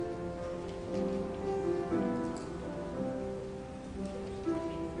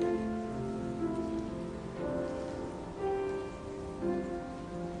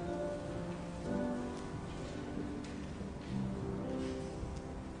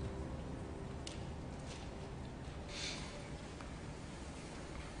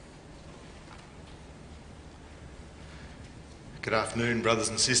Good afternoon, brothers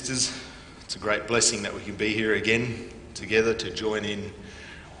and sisters. It's a great blessing that we can be here again together to join in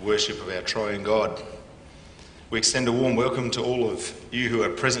worship of our triune God. We extend a warm welcome to all of you who are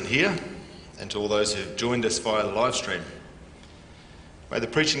present here and to all those who have joined us via the live stream. May the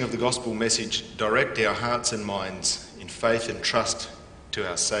preaching of the gospel message direct our hearts and minds in faith and trust to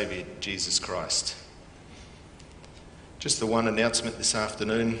our Saviour, Jesus Christ. Just the one announcement this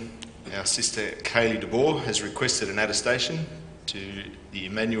afternoon. Our sister Kaylee DeBoer has requested an attestation to the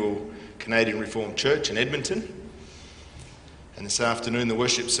Emmanuel Canadian Reformed Church in Edmonton. And this afternoon the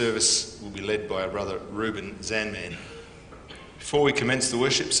worship service will be led by our brother Reuben Zanman. Before we commence the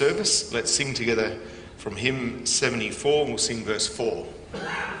worship service, let's sing together from hymn 74, and we'll sing verse 4.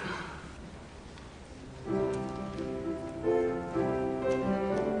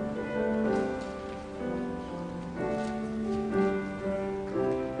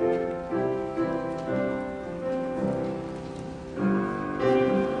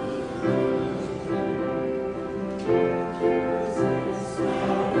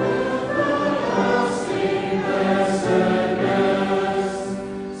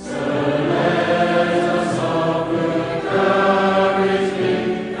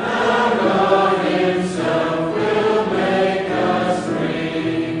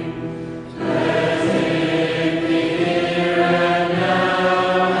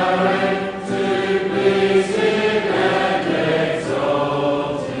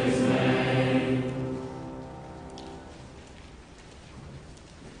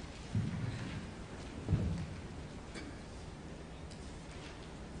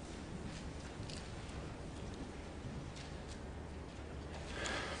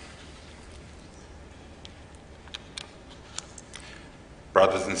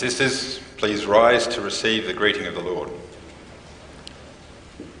 Brothers and sisters, please rise to receive the greeting of the Lord.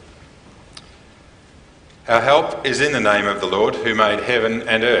 Our help is in the name of the Lord who made heaven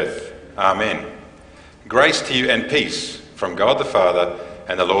and earth. Amen. Grace to you and peace from God the Father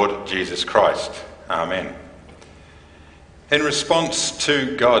and the Lord Jesus Christ. Amen. In response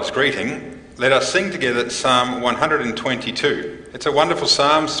to God's greeting, let us sing together Psalm 122. It's a wonderful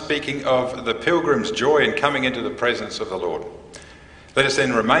psalm speaking of the pilgrim's joy in coming into the presence of the Lord. Let us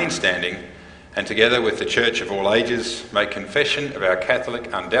then remain standing and together with the Church of all ages make confession of our Catholic,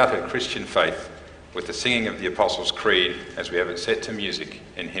 undoubted Christian faith with the singing of the Apostles' Creed as we have it set to music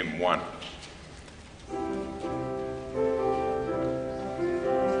in hymn 1.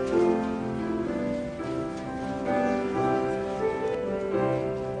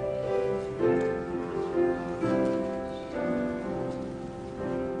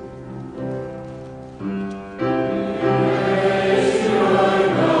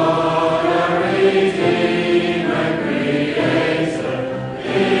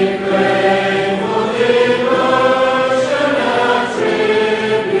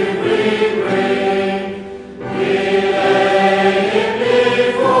 We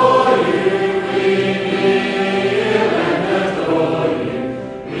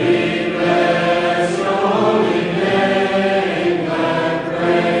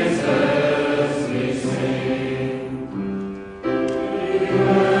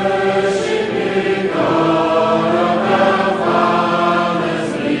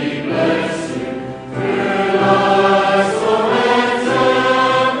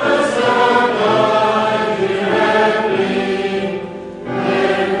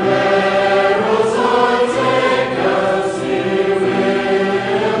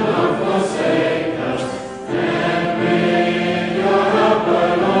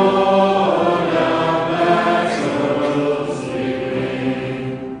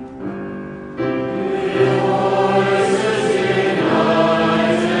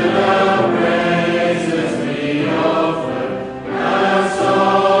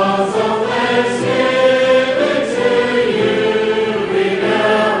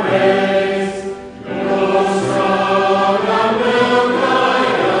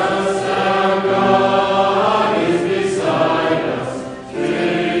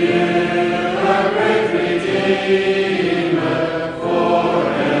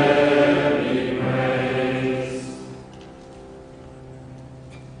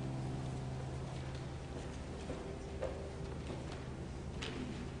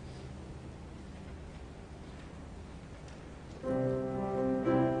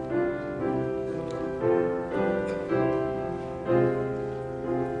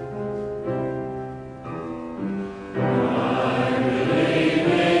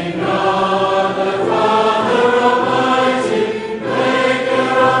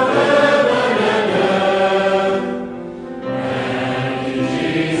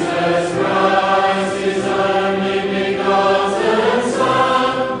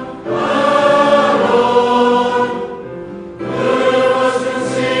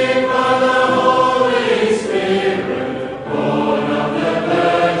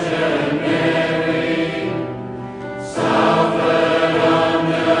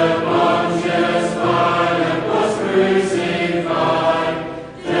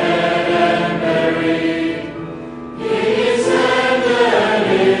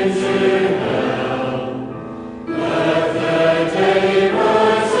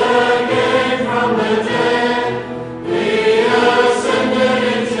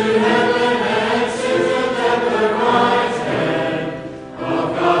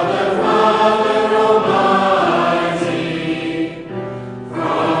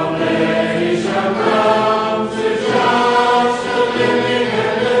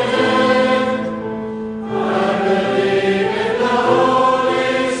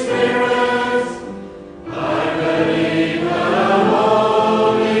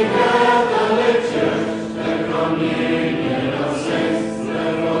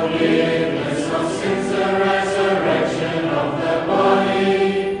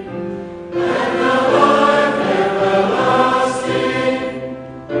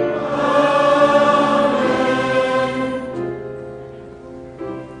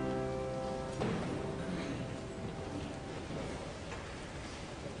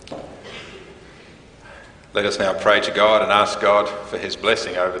Let us now pray to God and ask God for his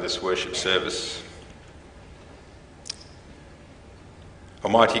blessing over this worship service.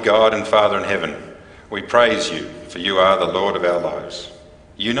 Almighty God and Father in heaven, we praise you, for you are the Lord of our lives.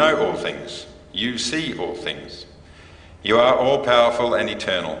 You know all things. You see all things. You are all-powerful and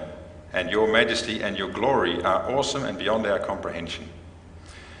eternal, and your majesty and your glory are awesome and beyond our comprehension.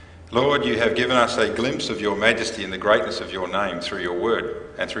 Lord, you have given us a glimpse of your majesty and the greatness of your name through your word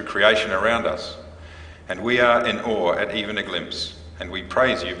and through creation around us. And we are in awe at even a glimpse, and we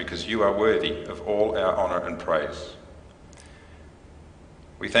praise you because you are worthy of all our honour and praise.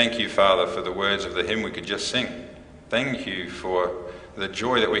 We thank you, Father, for the words of the hymn we could just sing. Thank you for the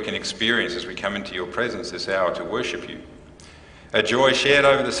joy that we can experience as we come into your presence this hour to worship you. A joy shared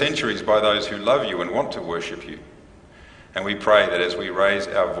over the centuries by those who love you and want to worship you. And we pray that as we raise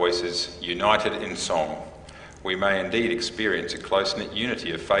our voices united in song, we may indeed experience a close-knit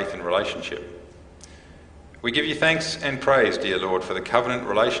unity of faith and relationship. We give you thanks and praise, dear Lord, for the covenant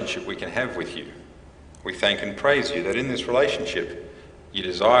relationship we can have with you. We thank and praise you that in this relationship you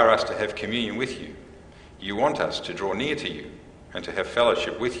desire us to have communion with you. You want us to draw near to you and to have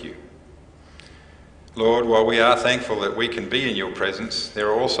fellowship with you. Lord, while we are thankful that we can be in your presence, there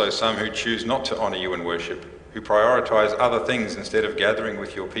are also some who choose not to honour you in worship, who prioritise other things instead of gathering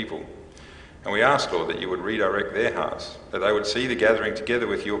with your people. And we ask, Lord, that you would redirect their hearts, that they would see the gathering together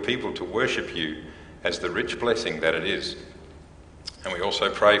with your people to worship you as the rich blessing that it is. And we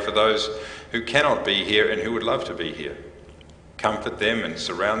also pray for those who cannot be here and who would love to be here. Comfort them and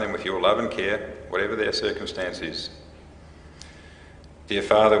surround them with your love and care, whatever their circumstance is. Dear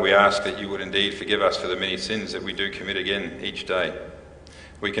Father, we ask that you would indeed forgive us for the many sins that we do commit again each day.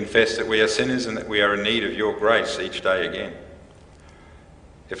 We confess that we are sinners and that we are in need of your grace each day again.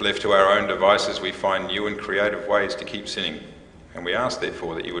 If left to our own devices, we find new and creative ways to keep sinning. And we ask,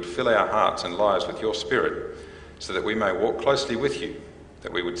 therefore, that you would fill our hearts and lives with your Spirit so that we may walk closely with you,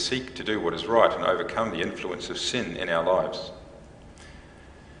 that we would seek to do what is right and overcome the influence of sin in our lives.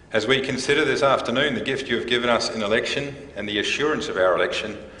 As we consider this afternoon the gift you have given us in election and the assurance of our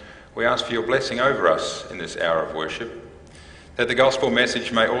election, we ask for your blessing over us in this hour of worship, that the gospel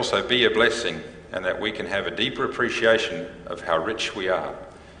message may also be a blessing and that we can have a deeper appreciation of how rich we are,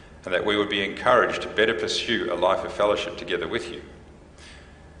 and that we would be encouraged to better pursue a life of fellowship together with you.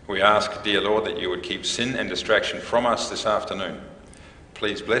 We ask, dear Lord, that you would keep sin and distraction from us this afternoon.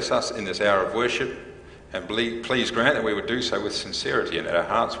 Please bless us in this hour of worship, and please grant that we would do so with sincerity and that our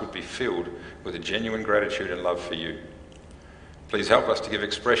hearts would be filled with a genuine gratitude and love for you. Please help us to give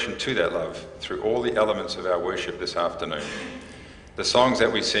expression to that love through all the elements of our worship this afternoon. The songs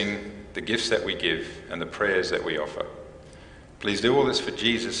that we sing, the gifts that we give, and the prayers that we offer. Please do all this for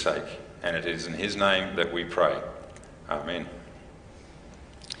Jesus' sake, and it is in his name that we pray. Amen.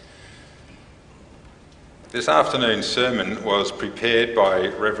 This afternoon's sermon was prepared by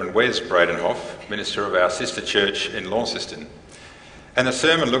Reverend Wes Bredenhof, minister of our sister church in Launceston. And the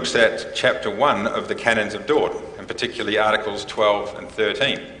sermon looks at chapter 1 of the Canons of Dort, and particularly articles 12 and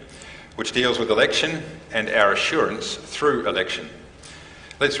 13, which deals with election and our assurance through election.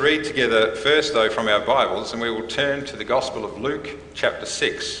 Let's read together first, though, from our Bibles, and we will turn to the Gospel of Luke, chapter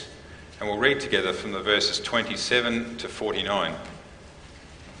 6, and we'll read together from the verses 27 to 49.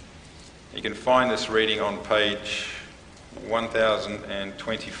 You can find this reading on page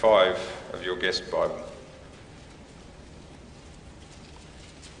 1025 of your guest Bible.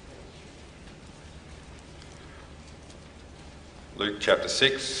 Luke chapter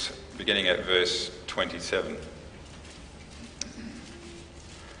 6, beginning at verse 27.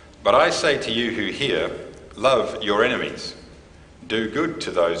 But I say to you who hear, love your enemies, do good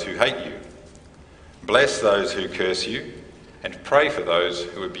to those who hate you, bless those who curse you, and pray for those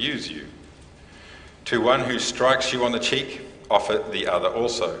who abuse you. To one who strikes you on the cheek, offer the other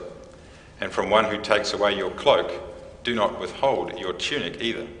also. And from one who takes away your cloak, do not withhold your tunic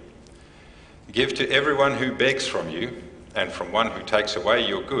either. Give to everyone who begs from you, and from one who takes away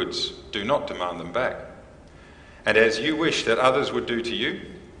your goods, do not demand them back. And as you wish that others would do to you,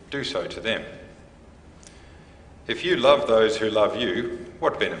 do so to them. If you love those who love you,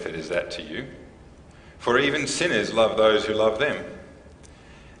 what benefit is that to you? For even sinners love those who love them.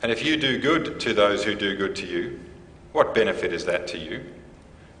 And if you do good to those who do good to you, what benefit is that to you?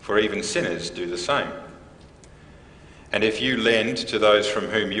 For even sinners do the same. And if you lend to those from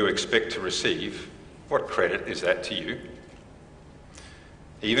whom you expect to receive, what credit is that to you?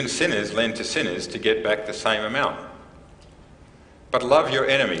 Even sinners lend to sinners to get back the same amount. But love your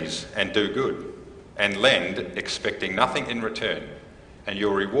enemies and do good, and lend, expecting nothing in return, and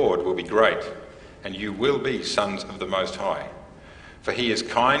your reward will be great, and you will be sons of the Most High. For he is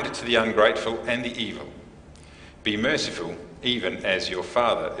kind to the ungrateful and the evil. Be merciful, even as your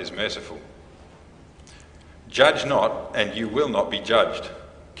Father is merciful. Judge not, and you will not be judged.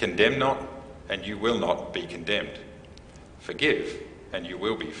 Condemn not, and you will not be condemned. Forgive, and you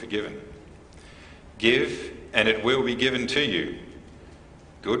will be forgiven. Give, and it will be given to you.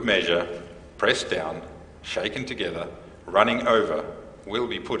 Good measure, pressed down, shaken together, running over, will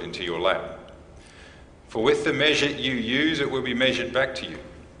be put into your lap. For with the measure you use, it will be measured back to you.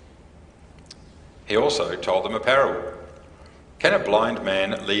 He also told them a parable. Can a blind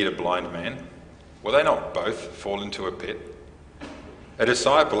man lead a blind man? Will they not both fall into a pit? A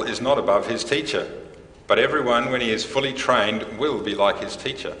disciple is not above his teacher, but everyone, when he is fully trained, will be like his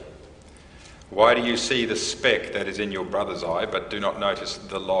teacher. Why do you see the speck that is in your brother's eye, but do not notice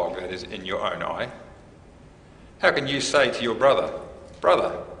the log that is in your own eye? How can you say to your brother,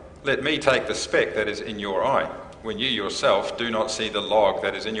 "Brother, let me take the speck that is in your eye," when you yourself do not see the log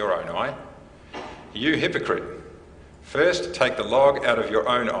that is in your own eye? You hypocrite! First take the log out of your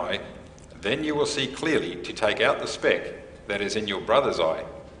own eye, then you will see clearly to take out the speck that is in your brother's eye.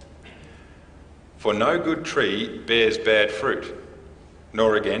 For no good tree bears bad fruit,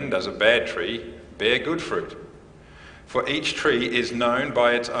 nor again does a bad tree bear good fruit. For each tree is known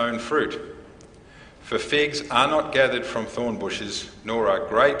by its own fruit. For figs are not gathered from thorn bushes, nor are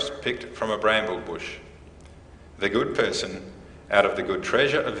grapes picked from a bramble bush. The good person out of the good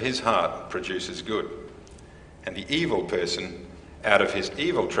treasure of his heart produces good, and the evil person out of his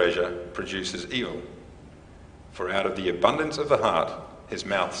evil treasure produces evil. For out of the abundance of the heart his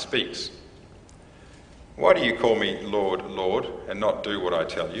mouth speaks. Why do you call me Lord, Lord, and not do what I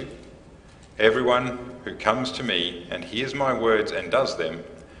tell you? Everyone who comes to me and hears my words and does them,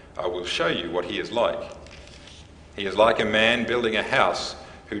 I will show you what he is like. He is like a man building a house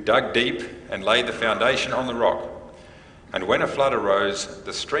who dug deep and laid the foundation on the rock. And when a flood arose,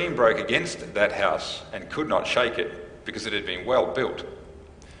 the stream broke against that house and could not shake it, because it had been well built.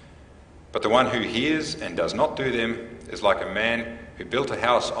 But the one who hears and does not do them is like a man who built a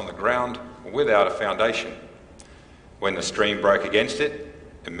house on the ground without a foundation. When the stream broke against it,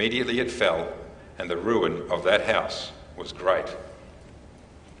 immediately it fell, and the ruin of that house was great.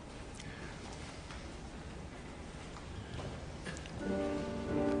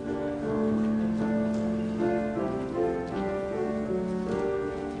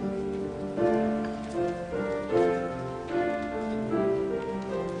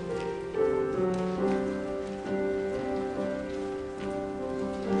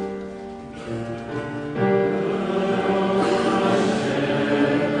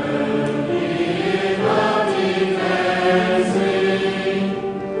 Amen.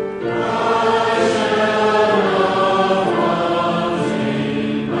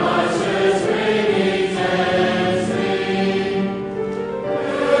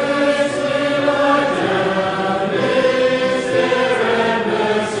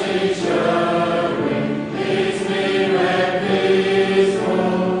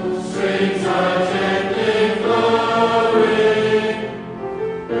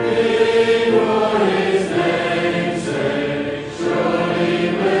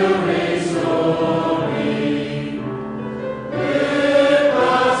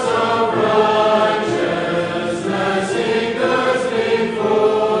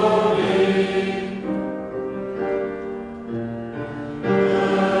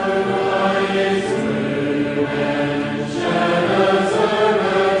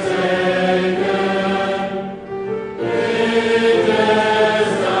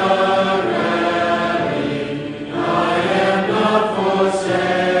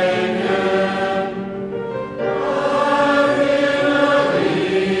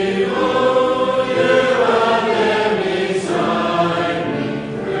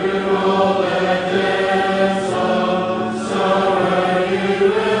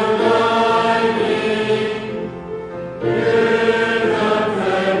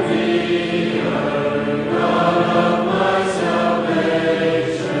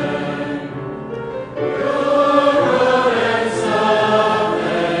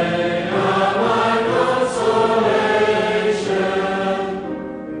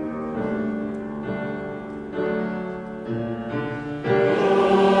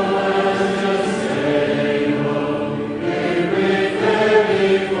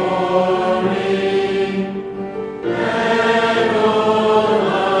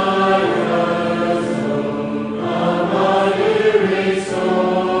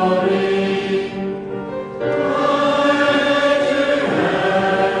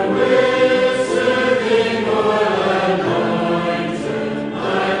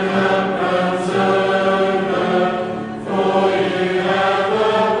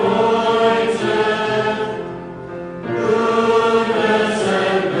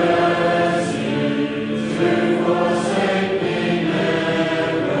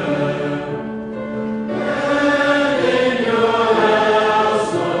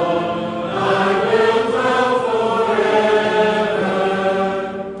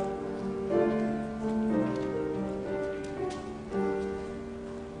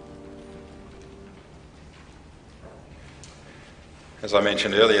 As I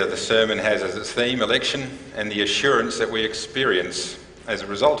mentioned earlier, the sermon has as its theme election and the assurance that we experience as a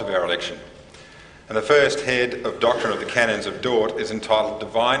result of our election. And the first head of Doctrine of the Canons of Dort is entitled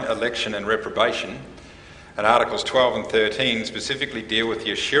Divine Election and Reprobation, and Articles 12 and 13 specifically deal with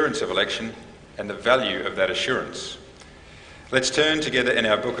the assurance of election and the value of that assurance. Let's turn together in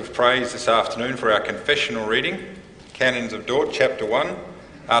our book of praise this afternoon for our confessional reading, Canons of Dort, chapter 1,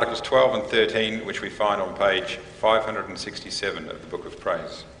 Articles 12 and 13, which we find on page 567 of the Book of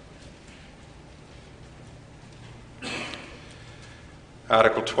Praise.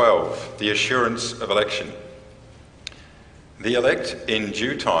 Article 12, the assurance of election. The elect in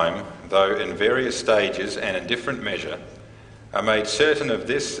due time, though in various stages and in different measure, are made certain of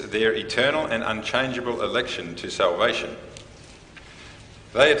this their eternal and unchangeable election to salvation.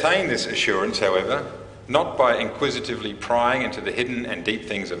 They attain this assurance, however, not by inquisitively prying into the hidden and deep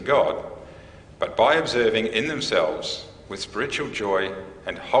things of God, but by observing in themselves, with spiritual joy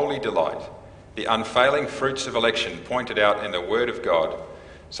and holy delight, the unfailing fruits of election pointed out in the Word of God,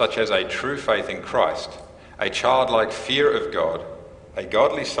 such as a true faith in Christ, a childlike fear of God, a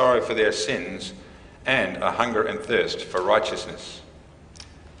godly sorrow for their sins, and a hunger and thirst for righteousness.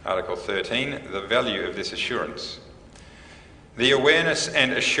 Article 13, the value of this assurance. The awareness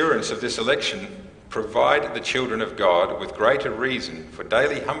and assurance of this election provide the children of God with greater reason for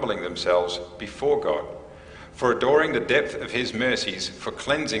daily humbling themselves before God, for adoring the depth of his mercies, for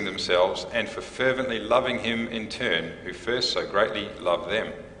cleansing themselves, and for fervently loving him in turn, who first so greatly loved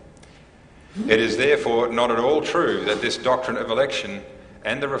them. It is therefore not at all true that this doctrine of election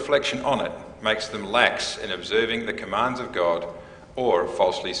and the reflection on it makes them lax in observing the commands of God or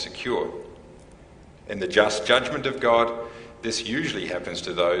falsely secure. In the just judgment of God, this usually happens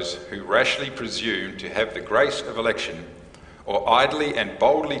to those who rashly presume to have the grace of election, or idly and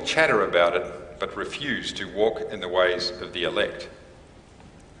boldly chatter about it, but refuse to walk in the ways of the elect.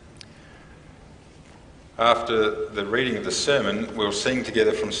 After the reading of the sermon, we'll sing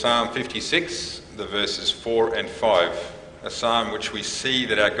together from Psalm 56, the verses 4 and 5, a psalm which we see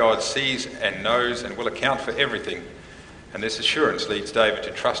that our God sees and knows and will account for everything, and this assurance leads David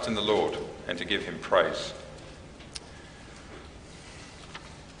to trust in the Lord and to give him praise.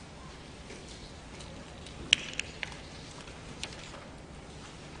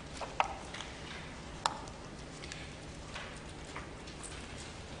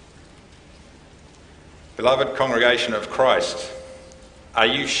 Beloved congregation of Christ, are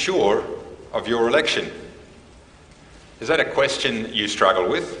you sure of your election? Is that a question you struggle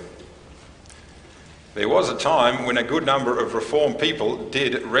with? There was a time when a good number of Reformed people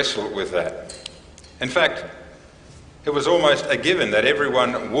did wrestle with that. In fact, it was almost a given that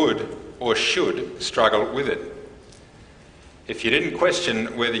everyone would or should struggle with it. If you didn't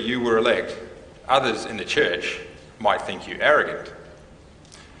question whether you were elect, others in the church might think you arrogant.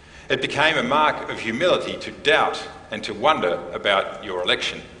 It became a mark of humility to doubt and to wonder about your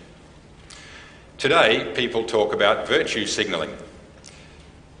election. Today, people talk about virtue signalling.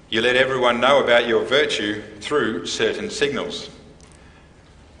 You let everyone know about your virtue through certain signals.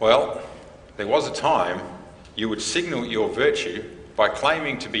 Well, there was a time you would signal your virtue by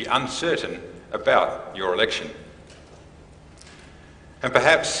claiming to be uncertain about your election. And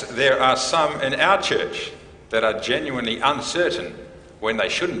perhaps there are some in our church that are genuinely uncertain when they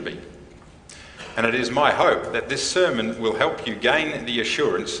shouldn't be. And it is my hope that this sermon will help you gain the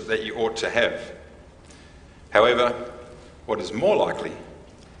assurance that you ought to have. However, what is more likely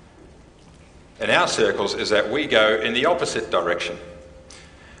in our circles is that we go in the opposite direction,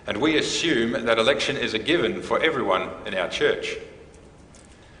 and we assume that election is a given for everyone in our church.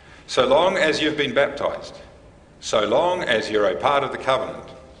 So long as you've been baptised, so long as you're a part of the covenant,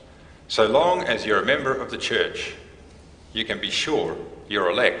 so long as you're a member of the church, you can be sure you're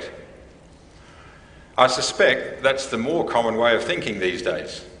elect. I suspect that's the more common way of thinking these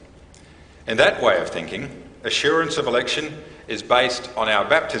days. In that way of thinking, assurance of election is based on our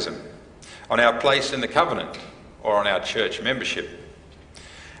baptism, on our place in the covenant, or on our church membership.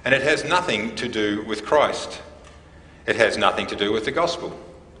 And it has nothing to do with Christ. It has nothing to do with the gospel.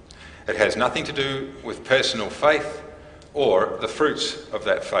 It has nothing to do with personal faith or the fruits of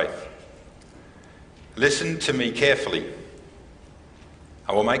that faith. Listen to me carefully.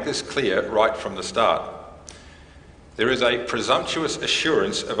 I will make this clear right from the start. There is a presumptuous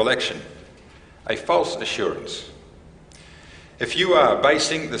assurance of election, a false assurance. If you are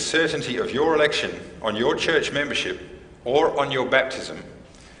basing the certainty of your election on your church membership or on your baptism,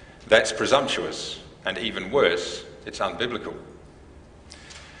 that's presumptuous, and even worse, it's unbiblical.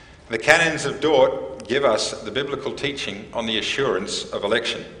 The Canons of Dort give us the biblical teaching on the assurance of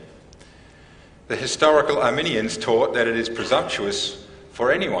election. The historical Arminians taught that it is presumptuous for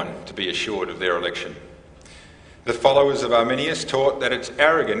anyone to be assured of their election. The followers of Arminius taught that it's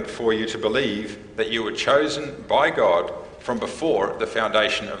arrogant for you to believe that you were chosen by God from before the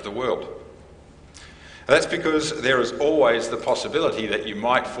foundation of the world. That's because there is always the possibility that you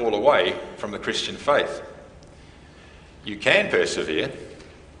might fall away from the Christian faith. You can persevere,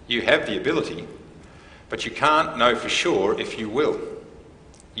 you have the ability, but you can't know for sure if you will.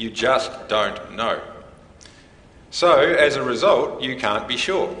 You just don't know. So, as a result, you can't be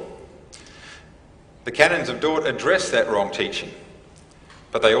sure. The canons of Dort address that wrong teaching,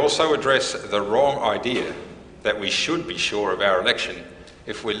 but they also address the wrong idea that we should be sure of our election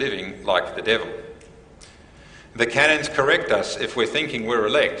if we're living like the devil. The canons correct us if we're thinking we're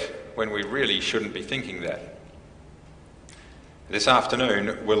elect when we really shouldn't be thinking that. This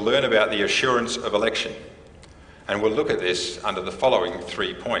afternoon, we'll learn about the assurance of election, and we'll look at this under the following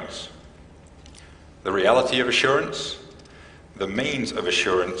 3 points: the reality of assurance, the means of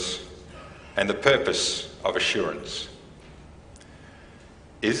assurance, and the purpose of assurance.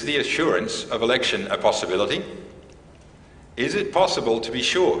 Is the assurance of election a possibility? Is it possible to be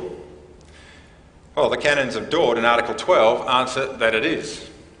sure? Well, the canons of Dort in Article 12 answer that it is.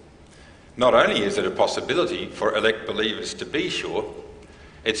 Not only is it a possibility for elect believers to be sure,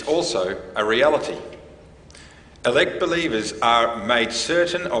 it's also a reality. Elect believers are made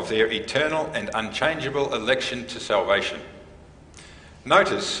certain of their eternal and unchangeable election to salvation.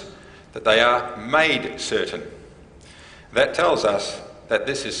 Notice that they are made certain. That tells us that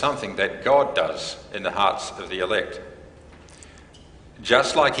this is something that God does in the hearts of the elect.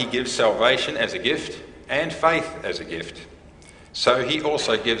 Just like he gives salvation as a gift and faith as a gift, so he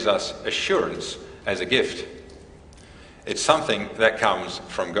also gives us assurance as a gift. It's something that comes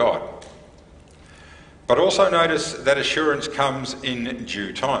from God. But also notice that assurance comes in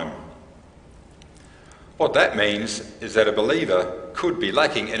due time. What that means is that a believer could be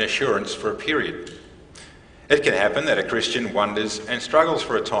lacking in assurance for a period. It can happen that a Christian wonders and struggles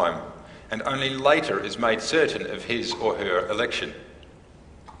for a time, and only later is made certain of his or her election.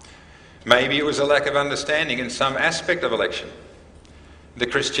 Maybe it was a lack of understanding in some aspect of election. The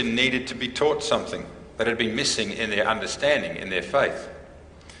Christian needed to be taught something that had been missing in their understanding, in their faith.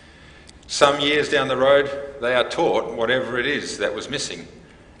 Some years down the road, they are taught whatever it is that was missing,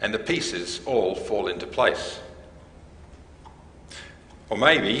 and the pieces all fall into place. Or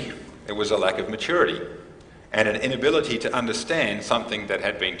maybe it was a lack of maturity and an inability to understand something that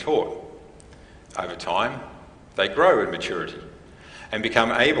had been taught. Over time, they grow in maturity and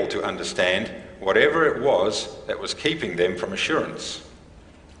become able to understand whatever it was that was keeping them from assurance.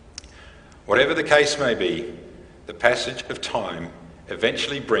 Whatever the case may be, the passage of time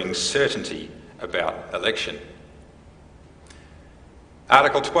eventually brings certainty about election.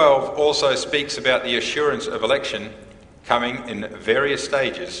 Article 12 also speaks about the assurance of election coming in various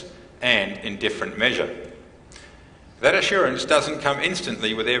stages and in different measure. That assurance doesn't come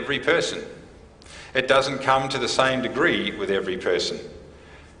instantly with every person. It doesn't come to the same degree with every person.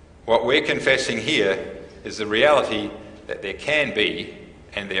 What we're confessing here is the reality that there can be,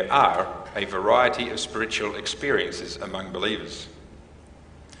 and there are, a variety of spiritual experiences among believers.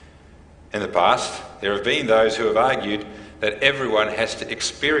 In the past, there have been those who have argued that everyone has to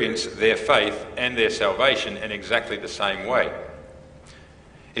experience their faith and their salvation in exactly the same way.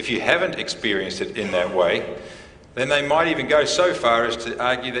 If you haven't experienced it in that way, then they might even go so far as to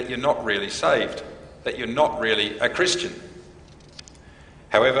argue that you're not really saved, that you're not really a Christian.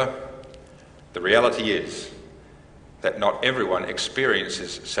 However, the reality is that not everyone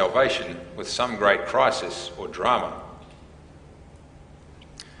experiences salvation with some great crisis or drama.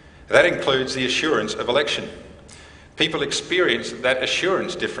 That includes the assurance of election. People experience that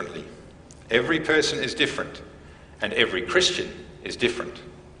assurance differently. Every person is different, and every Christian is different.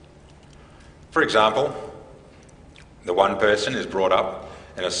 For example, the one person is brought up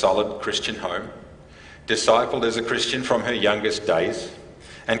in a solid Christian home, discipled as a Christian from her youngest days,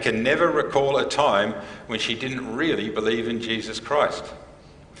 and can never recall a time when she didn't really believe in Jesus Christ.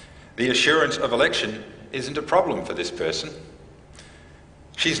 The assurance of election isn't a problem for this person.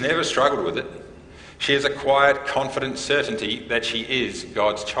 She's never struggled with it. She has a quiet, confident certainty that she is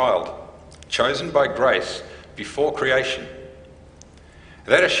God's child, chosen by grace before creation.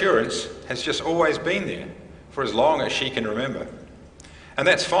 That assurance has just always been there for as long as she can remember. And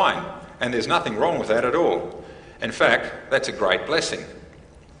that's fine, and there's nothing wrong with that at all. In fact, that's a great blessing.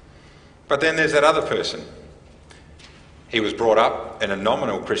 But then there's that other person. He was brought up in a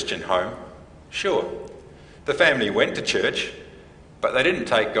nominal Christian home. Sure, the family went to church, but they didn't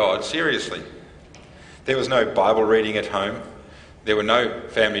take God seriously. There was no Bible reading at home. There were no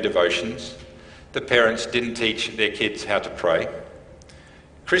family devotions. The parents didn't teach their kids how to pray.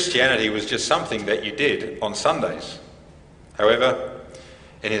 Christianity was just something that you did on Sundays. However,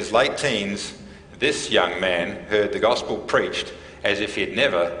 in his late teens, this young man heard the gospel preached as if he'd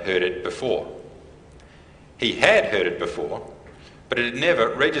never heard it before. He had heard it before, but it had never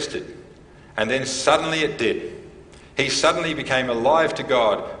registered. And then suddenly it did. He suddenly became alive to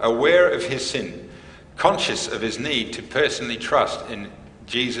God, aware of his sin, conscious of his need to personally trust in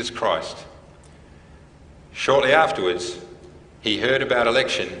Jesus Christ. Shortly afterwards, he heard about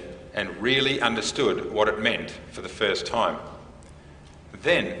election and really understood what it meant for the first time.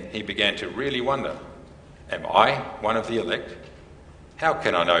 Then he began to really wonder, am I one of the elect? How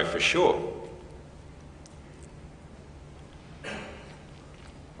can I know for sure?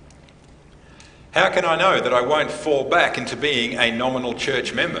 How can I know that I won't fall back into being a nominal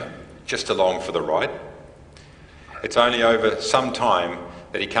church member, just along for the ride? It's only over some time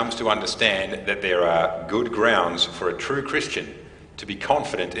that he comes to understand that there are good grounds for a true Christian to be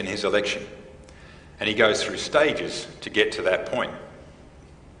confident in his election. And he goes through stages to get to that point.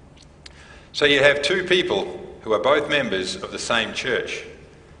 So you have two people who are both members of the same church,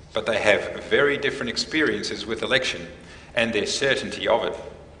 but they have very different experiences with election and their certainty of it.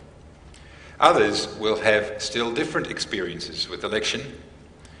 Others will have still different experiences with election.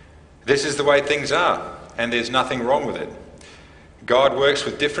 This is the way things are, and there's nothing wrong with it. God works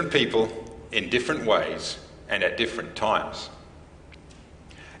with different people in different ways and at different times.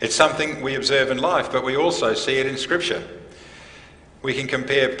 It's something we observe in life, but we also see it in Scripture. We can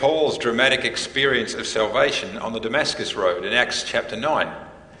compare Paul's dramatic experience of salvation on the Damascus Road in Acts chapter 9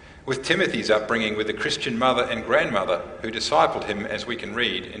 with Timothy's upbringing with a Christian mother and grandmother who discipled him, as we can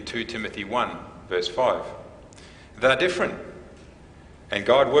read in 2 Timothy 1 verse 5. They're different, and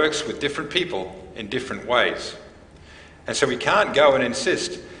God works with different people in different ways. And so we can't go and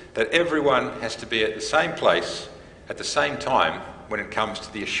insist that everyone has to be at the same place at the same time when it comes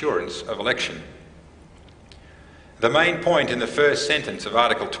to the assurance of election. The main point in the first sentence of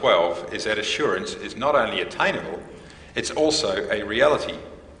Article 12 is that assurance is not only attainable, it's also a reality.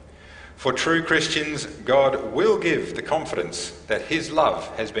 For true Christians, God will give the confidence that his love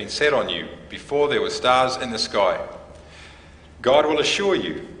has been set on you before there were stars in the sky. God will assure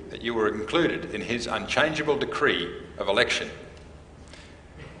you that you were included in his unchangeable decree of election.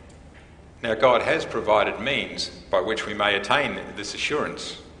 Now, God has provided means by which we may attain this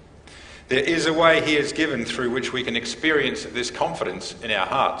assurance. There is a way he has given through which we can experience this confidence in our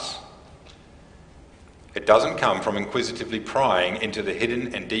hearts. It doesn't come from inquisitively prying into the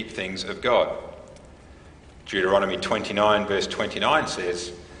hidden and deep things of God. Deuteronomy 29 verse 29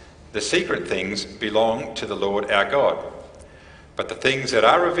 says, "The secret things belong to the Lord our God, but the things that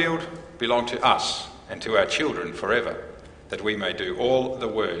are revealed belong to us and to our children forever, that we may do all the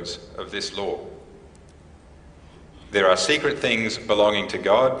words of this law." There are secret things belonging to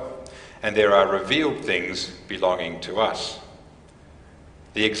God, and there are revealed things belonging to us.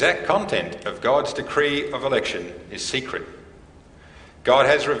 The exact content of God's decree of election is secret. God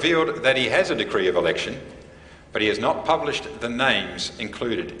has revealed that he has a decree of election, but he has not published the names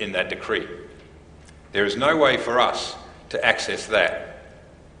included in that decree. There is no way for us to access that.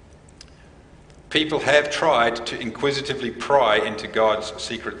 People have tried to inquisitively pry into God's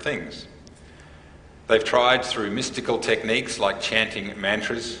secret things. They've tried through mystical techniques like chanting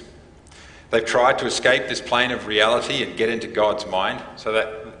mantras. They've tried to escape this plane of reality and get into God's mind so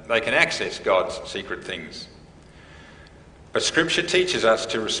that they can access God's secret things. But Scripture teaches us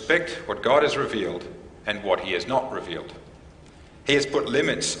to respect what God has revealed and what he has not revealed. He has put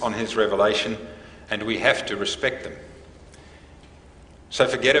limits on his revelation, and we have to respect them. So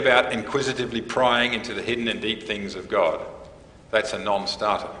forget about inquisitively prying into the hidden and deep things of God. That's a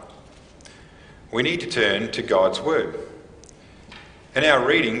non-starter. We need to turn to God's word. In our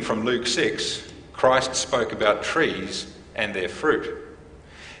reading from Luke 6, Christ spoke about trees and their fruit.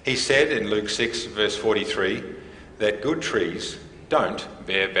 He said in Luke 6 verse 43 that good trees don't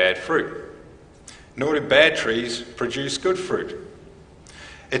bear bad fruit, nor do bad trees produce good fruit.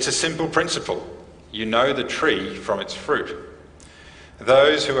 It's a simple principle. You know the tree from its fruit.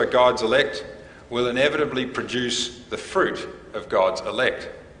 Those who are God's elect will inevitably produce the fruit of God's elect.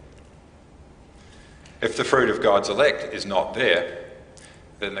 If the fruit of God's elect is not there,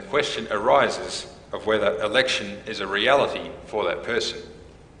 then the question arises of whether election is a reality for that person.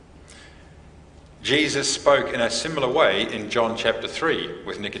 Jesus spoke in a similar way in John chapter 3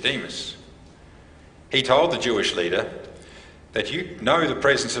 with Nicodemus. He told the Jewish leader that you know the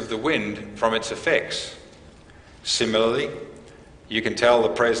presence of the wind from its effects. Similarly, you can tell the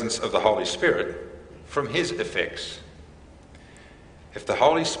presence of the Holy Spirit from his effects. If the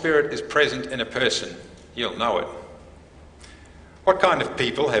Holy Spirit is present in a person, you'll know it. What kind of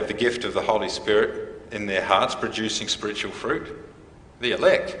people have the gift of the Holy Spirit in their hearts producing spiritual fruit? The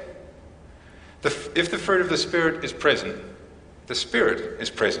elect. If the fruit of the Spirit is present, the Spirit is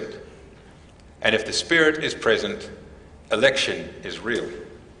present. And if the Spirit is present, election is real.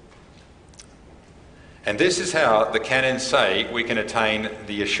 And this is how the canons say we can attain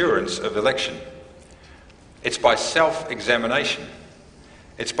the assurance of election. It's by self-examination.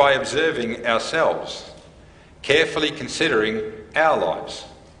 It's by observing ourselves, carefully considering our lives.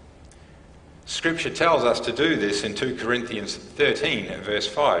 Scripture tells us to do this in 2 Corinthians 13, verse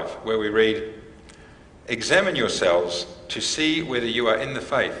 5, where we read, "Examine yourselves to see whether you are in the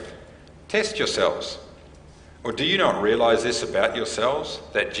faith. Test yourselves. Or do you not realize this about yourselves,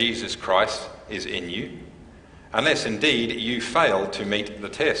 that Jesus Christ is in you? Unless indeed you fail to meet the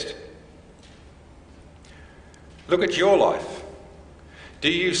test." Look at your life. Do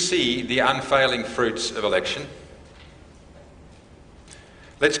you see the unfailing fruits of election?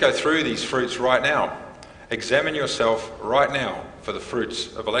 Let's go through these fruits right now. Examine yourself right now for the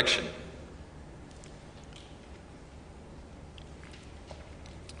fruits of election.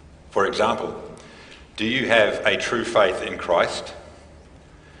 For example, do you have a true faith in Christ?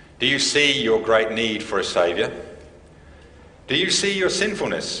 Do you see your great need for a Saviour? Do you see your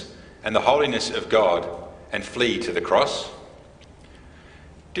sinfulness and the holiness of God and flee to the cross?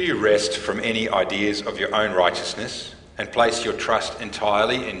 Do you rest from any ideas of your own righteousness and place your trust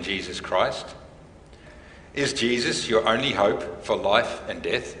entirely in Jesus Christ? Is Jesus your only hope for life and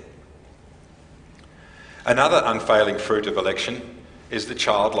death? Another unfailing fruit of election is the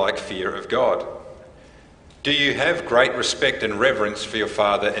childlike fear of God. Do you have great respect and reverence for your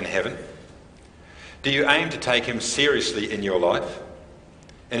Father in heaven? Do you aim to take him seriously in your life?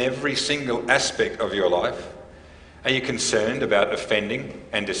 In every single aspect of your life? Are you concerned about offending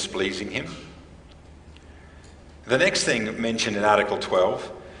and displeasing him? The next thing mentioned in Article 12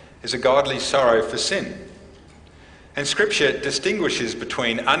 is a godly sorrow for sin. And Scripture distinguishes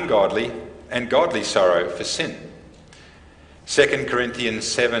between ungodly and godly sorrow for sin. 2 Corinthians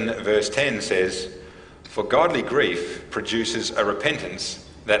 7 verse 10 says, "For godly grief produces a repentance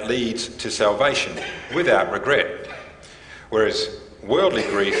that leads to salvation without regret, whereas worldly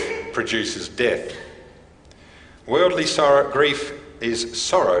grief produces death." Worldly grief is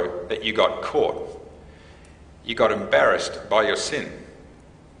sorrow that you got caught. You got embarrassed by your sin.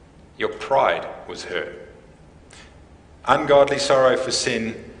 Your pride was hurt. Ungodly sorrow for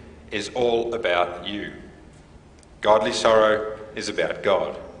sin is all about you. Godly sorrow is about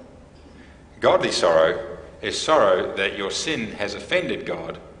God. Godly sorrow is sorrow that your sin has offended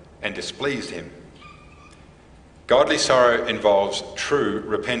God and displeased him. Godly sorrow involves true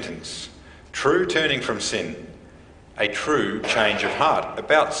repentance, true turning from sin, a true change of heart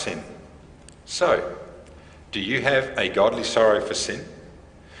about sin. So, do you have a godly sorrow for sin?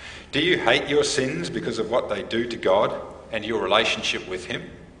 Do you hate your sins because of what they do to God and your relationship with him?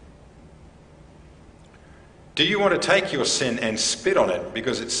 Do you want to take your sin and spit on it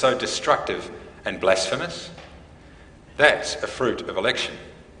because it's so destructive and blasphemous? That's a fruit of election.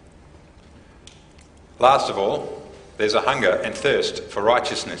 Last of all, there's a hunger and thirst for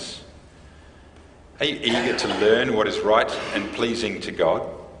righteousness. Are you eager to learn what is right and pleasing to God?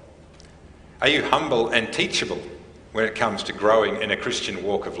 Are you humble and teachable when it comes to growing in a Christian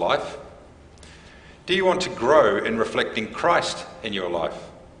walk of life? Do you want to grow in reflecting Christ in your life?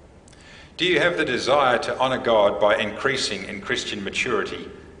 Do you have the desire to honour God by increasing in Christian maturity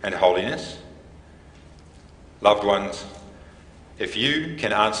and holiness? Loved ones, if you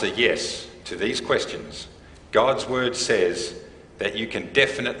can answer yes to these questions, God's word says that you can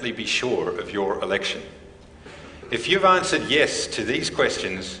definitely be sure of your election. If you've answered yes to these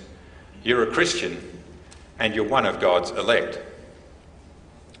questions, you're a Christian and you're one of God's elect.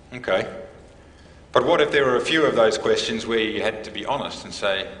 Okay. But what if there were a few of those questions where you had to be honest and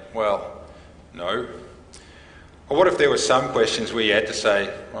say, well, no? Or what if there were some questions where you had to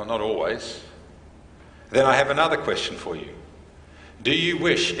say, well, not always? Then I have another question for you. Do you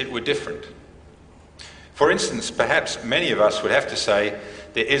wish it were different? For instance, perhaps many of us would have to say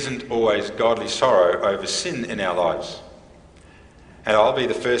there isn't always godly sorrow over sin in our lives. And I'll be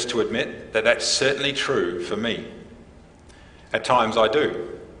the first to admit that that's certainly true for me. At times I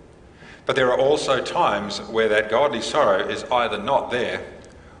do. But there are also times where that godly sorrow is either not there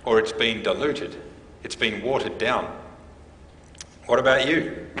or it's been diluted. It's been watered down. What about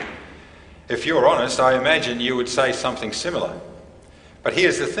you? If you're honest, I imagine you would say something similar. But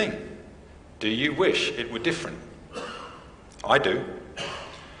here's the thing. Do you wish it were different? I do.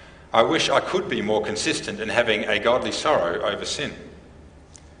 I wish I could be more consistent in having a godly sorrow over sin.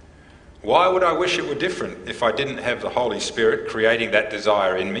 Why would I wish it were different if I didn't have the Holy Spirit creating that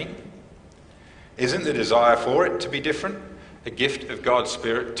desire in me? Isn't the desire for it to be different a gift of God's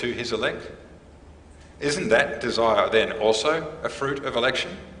Spirit to his elect? Isn't that desire then also a fruit of election?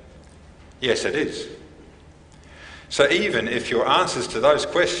 Yes, it is. So even if your answers to those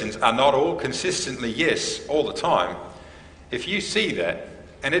questions are not all consistently yes all the time, if you see that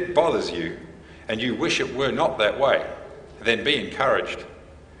and it bothers you and you wish it were not that way, then be encouraged.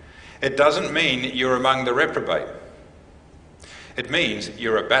 It doesn't mean you're among the reprobate. It means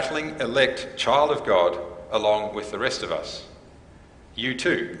you're a battling elect child of God along with the rest of us. You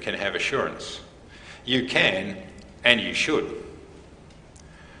too can have assurance. You can and you should.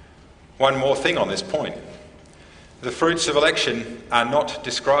 One more thing on this point. The fruits of election are not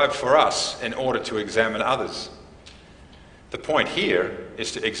described for us in order to examine others. The point here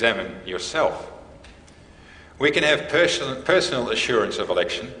is to examine yourself. We can have personal assurance of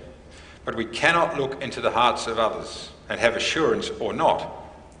election, but we cannot look into the hearts of others and have assurance or not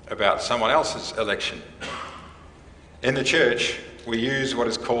about someone else's election. In the church, we use what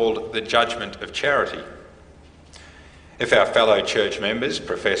is called the judgment of charity. If our fellow church members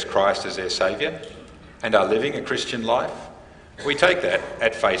profess Christ as their Saviour and are living a Christian life, we take that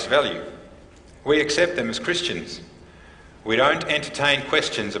at face value. We accept them as Christians. We don't entertain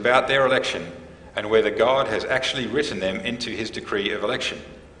questions about their election and whether God has actually written them into his decree of election.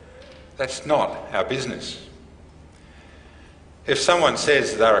 That's not our business. If someone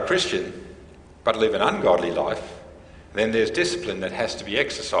says they're a Christian but live an ungodly life, then there's discipline that has to be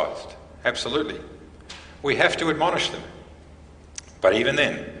exercised. Absolutely. We have to admonish them. But even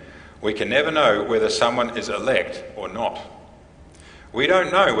then, we can never know whether someone is elect or not. We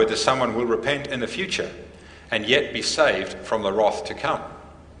don't know whether someone will repent in the future and yet be saved from the wrath to come.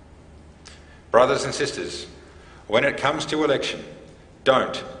 Brothers and sisters, when it comes to election,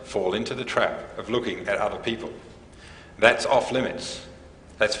 don't fall into the trap of looking at other people. That's off limits.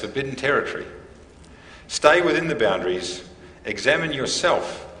 That's forbidden territory. Stay within the boundaries. Examine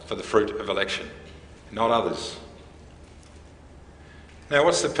yourself for the fruit of election, not others. Now,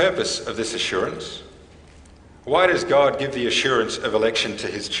 what's the purpose of this assurance? Why does God give the assurance of election to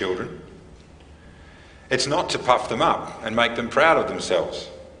his children? It's not to puff them up and make them proud of themselves.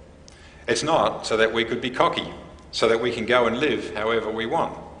 It's not so that we could be cocky, so that we can go and live however we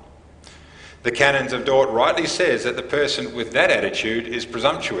want. The Canons of Dort rightly says that the person with that attitude is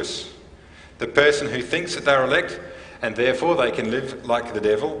presumptuous. The person who thinks that they're elect and therefore they can live like the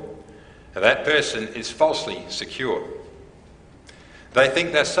devil, that person is falsely secure. They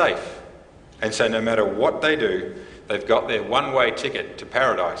think they're safe, and so no matter what they do, they've got their one-way ticket to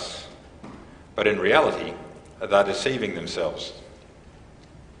paradise. But in reality, they're deceiving themselves.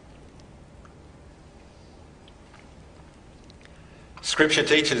 Scripture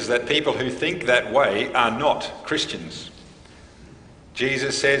teaches that people who think that way are not Christians.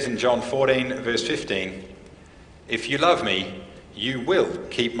 Jesus says in John 14, verse 15, "If you love me, you will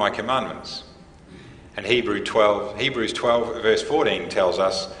keep my commandments." And Hebrews 12, verse 14 tells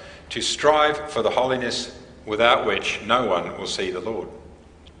us to strive for the holiness without which no one will see the Lord.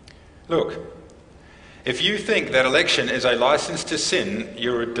 Look, if you think that election is a license to sin,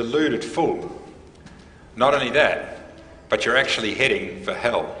 you're a deluded fool. Not only that, but you're actually heading for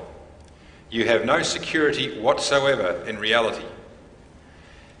hell. You have no security whatsoever in reality.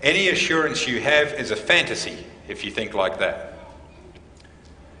 Any assurance you have is a fantasy if you think like that.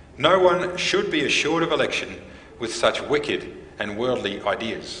 No one should be assured of election with such wicked and worldly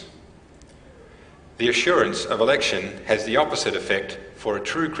ideas. The assurance of election has the opposite effect for a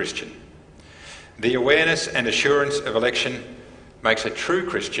true Christian. The awareness and assurance of election makes a true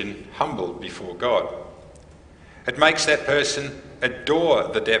Christian humble before God. It makes that person adore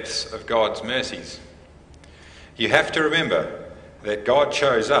the depths of God's mercies. You have to remember that God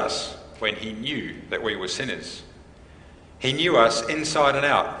chose us when he knew that we were sinners. He knew us inside and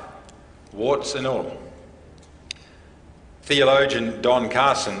out, warts and all. Theologian Don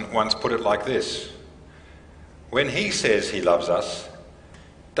Carson once put it like this: when he says he loves us,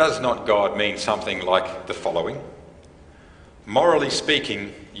 does not God mean something like the following? Morally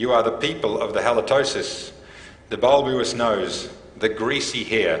speaking, you are the people of the halitosis, the bulbous nose, the greasy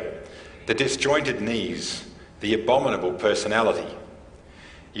hair, the disjointed knees, the abominable personality.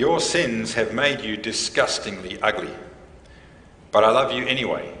 Your sins have made you disgustingly ugly. But I love you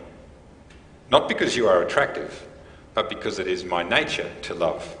anyway. Not because you are attractive, but because it is my nature to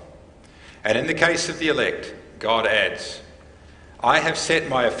love. And in the case of the elect, God adds, I have set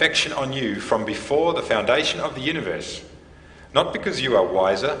my affection on you from before the foundation of the universe, not because you are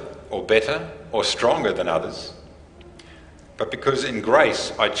wiser or better or stronger than others, but because in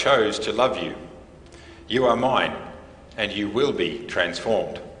grace I chose to love you. You are mine, and you will be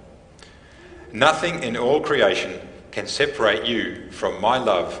transformed. Nothing in all creation can separate you from my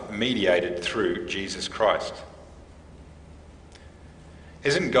love mediated through Jesus Christ.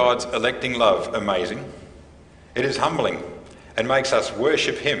 Isn't God's electing love amazing? It is humbling and makes us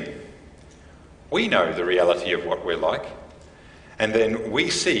worship him. We know the reality of what we're like, and then we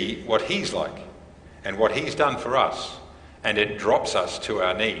see what he's like and what he's done for us, and it drops us to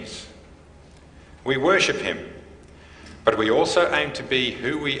our knees. We worship him, but we also aim to be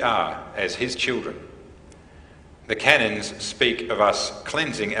who we are as his children. The canons speak of us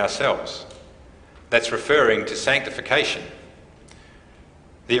cleansing ourselves. That's referring to sanctification.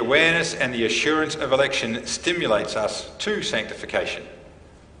 The awareness and the assurance of election stimulates us to sanctification.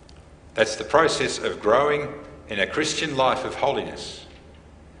 That's the process of growing in a Christian life of holiness.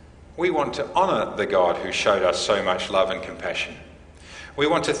 We want to honour the God who showed us so much love and compassion. We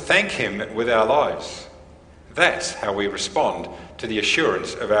want to thank him with our lives. That's how we respond to the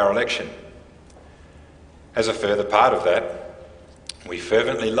assurance of our election. As a further part of that, we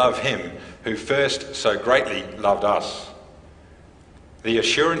fervently love him who first so greatly loved us. The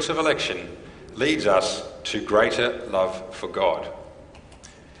assurance of election leads us to greater love for God.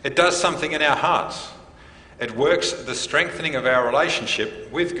 It does something in our hearts. It works the strengthening of our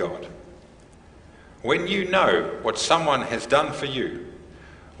relationship with God. When you know what someone has done for you,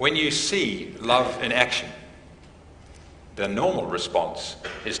 when you see love in action, the normal response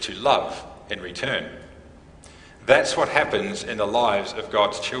is to love in return. That's what happens in the lives of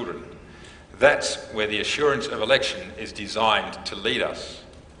God's children. That's where the assurance of election is designed to lead us.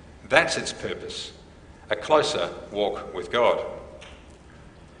 That's its purpose, a closer walk with God.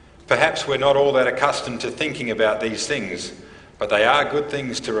 Perhaps we're not all that accustomed to thinking about these things, but they are good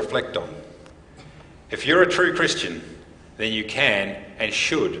things to reflect on. If you're a true Christian, then you can and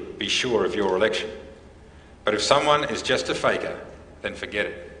should be sure of your election. But if someone is just a faker, then forget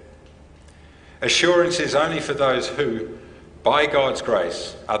it. Assurance is only for those who, by God's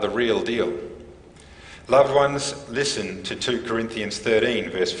grace, are the real deal. Loved ones, listen to 2 Corinthians 13,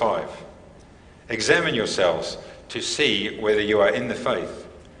 verse 5. Examine yourselves to see whether you are in the faith.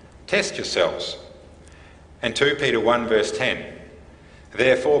 Test yourselves. And 2 Peter 1, verse 10.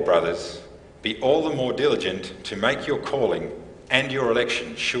 Therefore, brothers, be all the more diligent to make your calling and your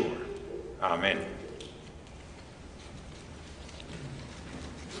election sure. Amen.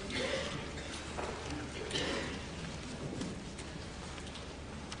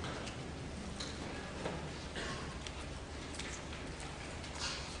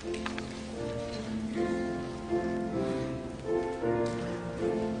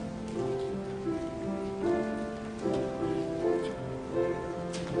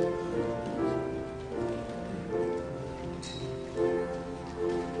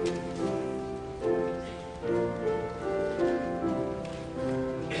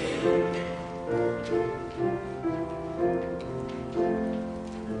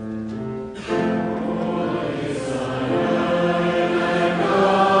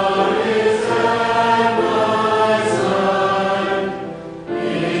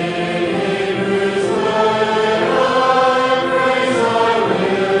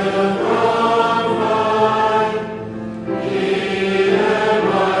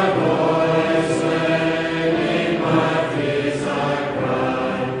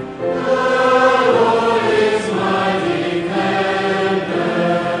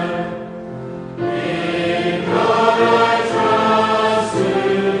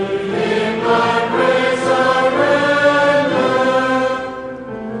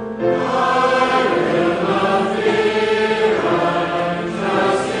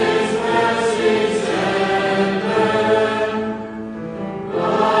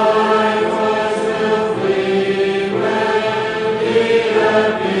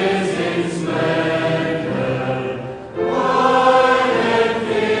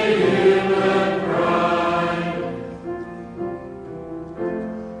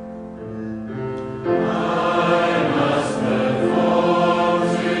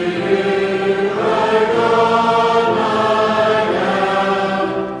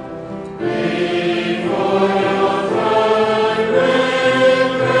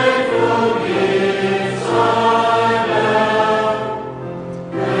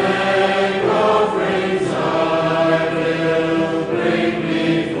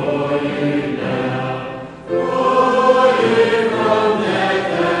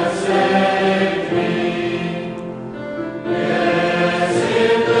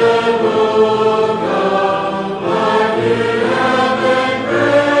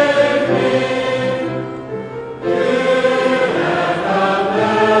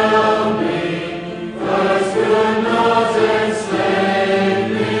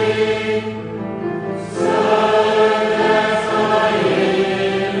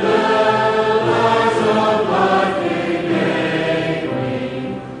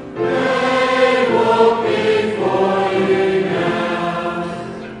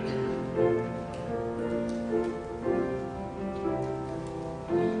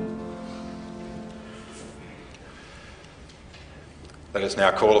 now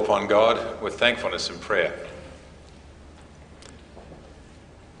call upon God with thankfulness and prayer.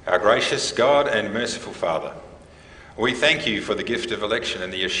 Our gracious God and merciful Father, we thank you for the gift of election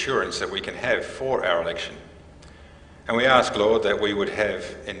and the assurance that we can have for our election. And we ask, Lord, that we would have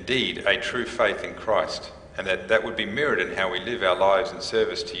indeed a true faith in Christ, and that would be mirrored in how we live our lives in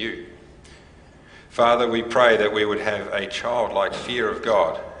service to you. Father, we pray that we would have a childlike fear of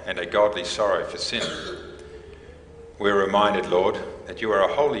God and a godly sorrow for sin. We're reminded, Lord, that you are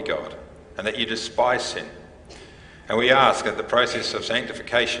a holy God and that you despise sin. And we ask that the process of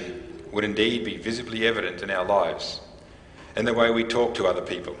sanctification would indeed be visibly evident in our lives, in the way we talk to other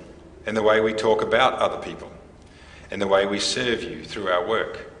people, in the way we talk about other people, in the way we serve you through our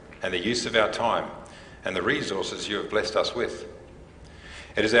work and the use of our time and the resources you have blessed us with.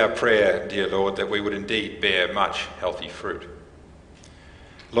 It is our prayer, dear Lord, that we would indeed bear much healthy fruit.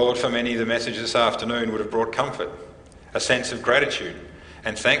 Lord, for many the message this afternoon would have brought comfort, a sense of gratitude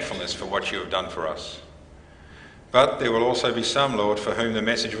and thankfulness for what you have done for us. But there will also be some, Lord, for whom the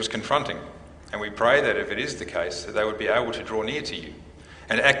message was confronting, and we pray that if it is the case, that they would be able to draw near to you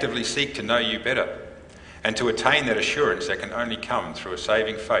and actively seek to know you better and to attain that assurance that can only come through a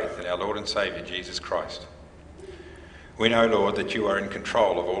saving faith in our Lord and Saviour, Jesus Christ. We know, Lord, that you are in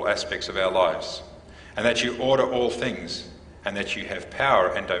control of all aspects of our lives, and that you order all things, and that you have power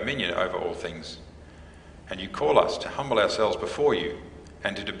and dominion over all things. And you call us to humble ourselves before you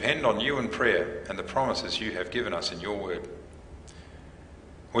and to depend on you in prayer and the promises you have given us in your word.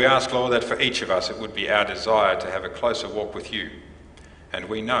 We ask, Lord, that for each of us it would be our desire to have a closer walk with you, and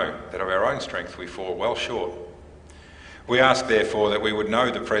we know that of our own strength we fall well short. We ask, therefore, that we would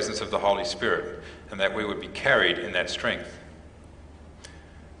know the presence of the Holy Spirit and that we would be carried in that strength.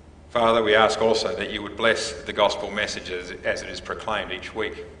 Father, we ask also that you would bless the gospel message as it is proclaimed each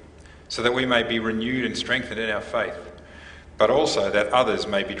week, so that we may be renewed and strengthened in our faith, but also that others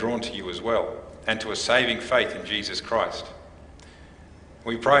may be drawn to you as well, and to a saving faith in Jesus Christ.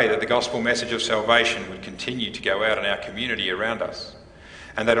 We pray that the gospel message of salvation would continue to go out in our community around us,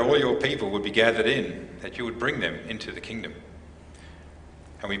 and that all your people would be gathered in, that you would bring them into the kingdom.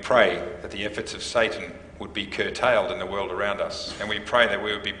 And we pray that the efforts of Satan would be curtailed in the world around us, and we pray that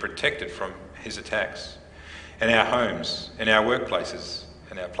we would be protected from his attacks in our homes, in our workplaces,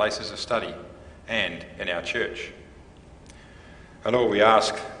 in our places of study, and in our church. And Lord, we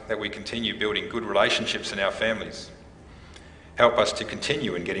ask that we continue building good relationships in our families. Help us to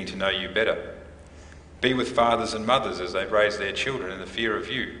continue in getting to know you better. Be with fathers and mothers as they raise their children in the fear of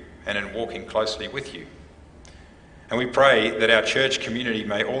you and in walking closely with you. And we pray that our church community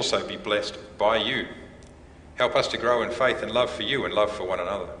may also be blessed by you. Help us to grow in faith and love for you and love for one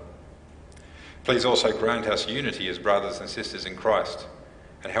another. Please also grant us unity as brothers and sisters in Christ,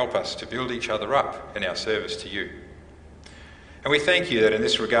 and help us to build each other up in our service to you. And we thank you that in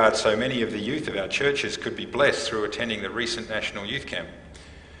this regard so many of the youth of our churches could be blessed through attending the recent National Youth Camp.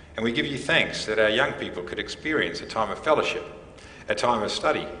 And we give you thanks that our young people could experience a time of fellowship, a time of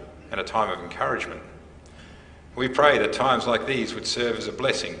study, and a time of encouragement. We pray that times like these would serve as a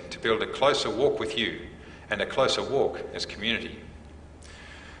blessing to build a closer walk with you and a closer walk as community.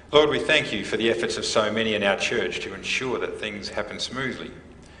 Lord, we thank you for the efforts of so many in our church to ensure that things happen smoothly.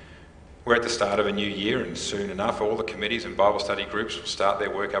 We're at the start of a new year, and soon enough all the committees and Bible study groups will start their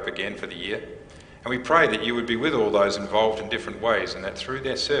work up again for the year. And we pray that you would be with all those involved in different ways, and that through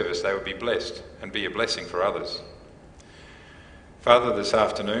their service they would be blessed and be a blessing for others. Father, this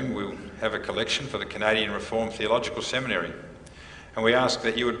afternoon we'll have a collection for the Canadian Reformed Theological Seminary, and we ask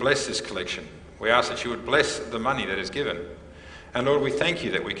that you would bless this collection. We ask that you would bless the money that is given. And Lord, we thank you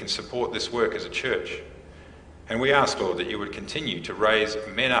that we can support this work as a church. And we ask, Lord, that you would continue to raise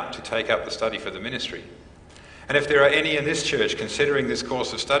men up to take up the study for the ministry. And if there are any in this church considering this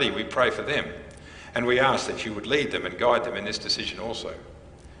course of study, we pray for them. And we ask that you would lead them and guide them in this decision also.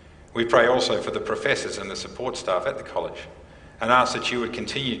 We pray also for the professors and the support staff at the college, and ask that you would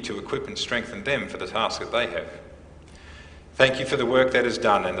continue to equip and strengthen them for the task that they have. Thank you for the work that is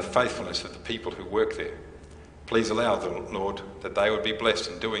done and the faithfulness of the people who work there. Please allow them, Lord, that they would be blessed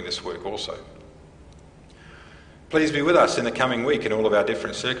in doing this work also. Please be with us in the coming week in all of our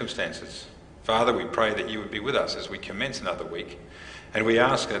different circumstances. Father, we pray that you would be with us as we commence another week, and we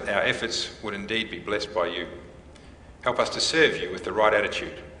ask that our efforts would indeed be blessed by you. Help us to serve you with the right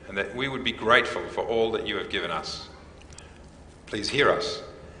attitude, and that we would be grateful for all that you have given us. Please hear us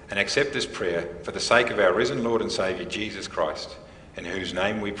and accept this prayer for the sake of our risen Lord and Saviour, Jesus Christ, in whose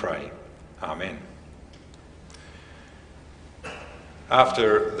name we pray. Amen.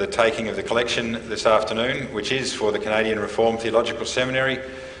 After the taking of the collection this afternoon, which is for the Canadian Reformed Theological Seminary,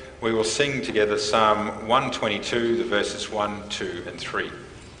 we will sing together Psalm 122, the verses 1, 2 and 3.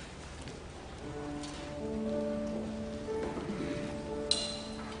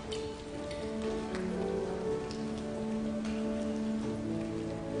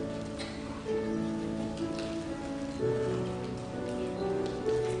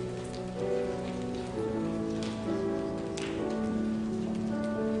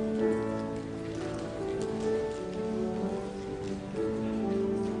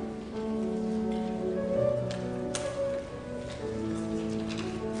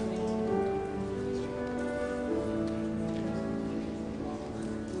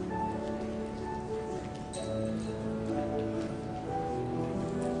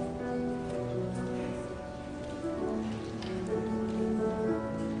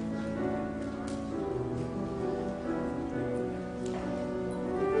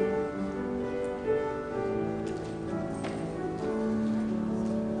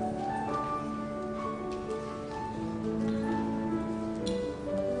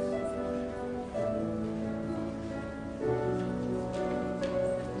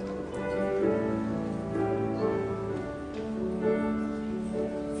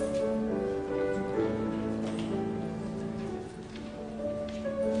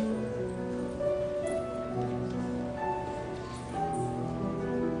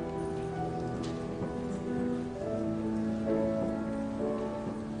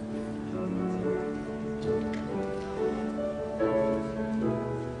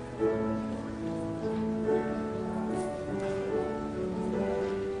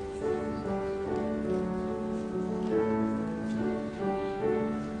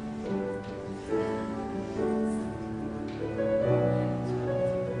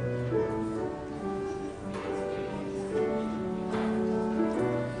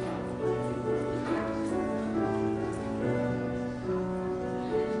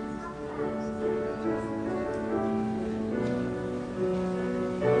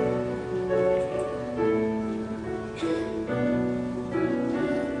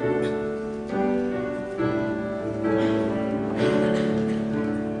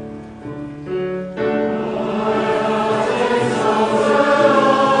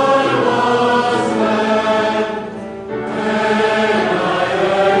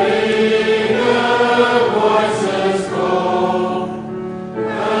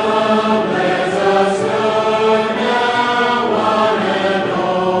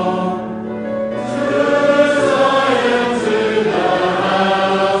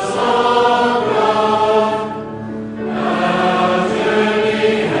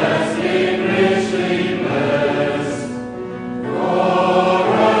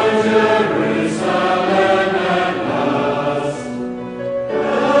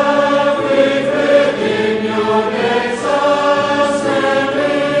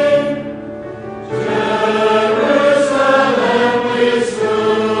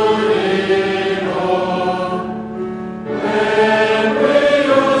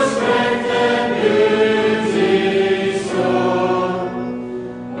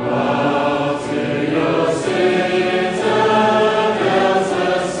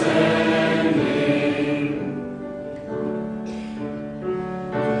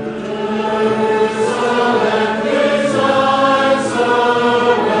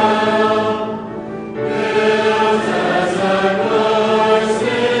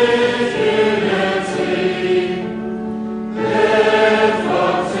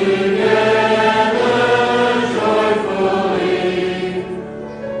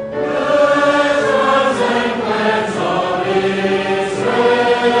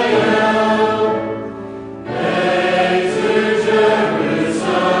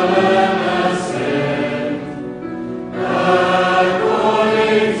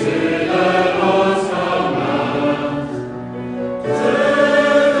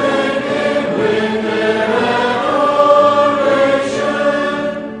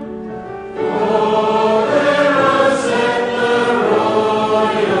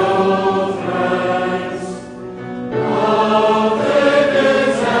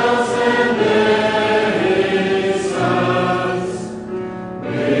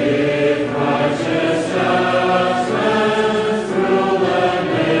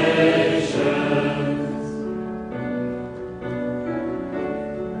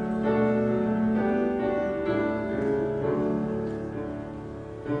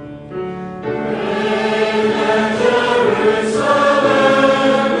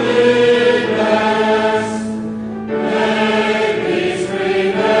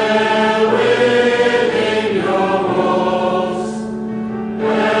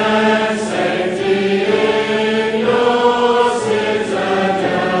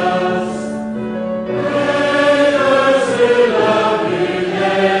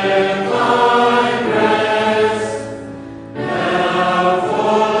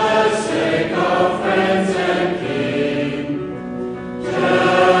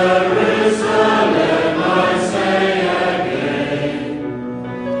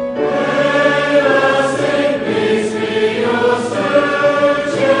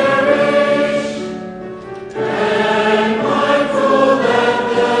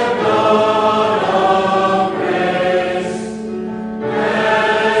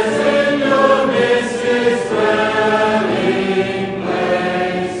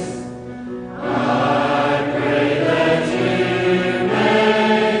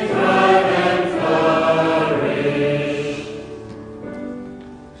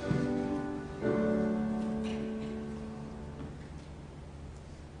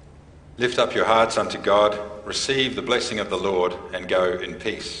 Lift up your hearts unto God, receive the blessing of the Lord, and go in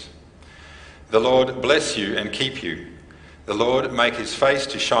peace. The Lord bless you and keep you. The Lord make his face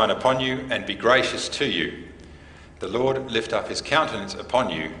to shine upon you and be gracious to you. The Lord lift up his countenance upon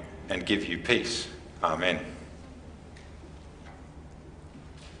you and give you peace. Amen.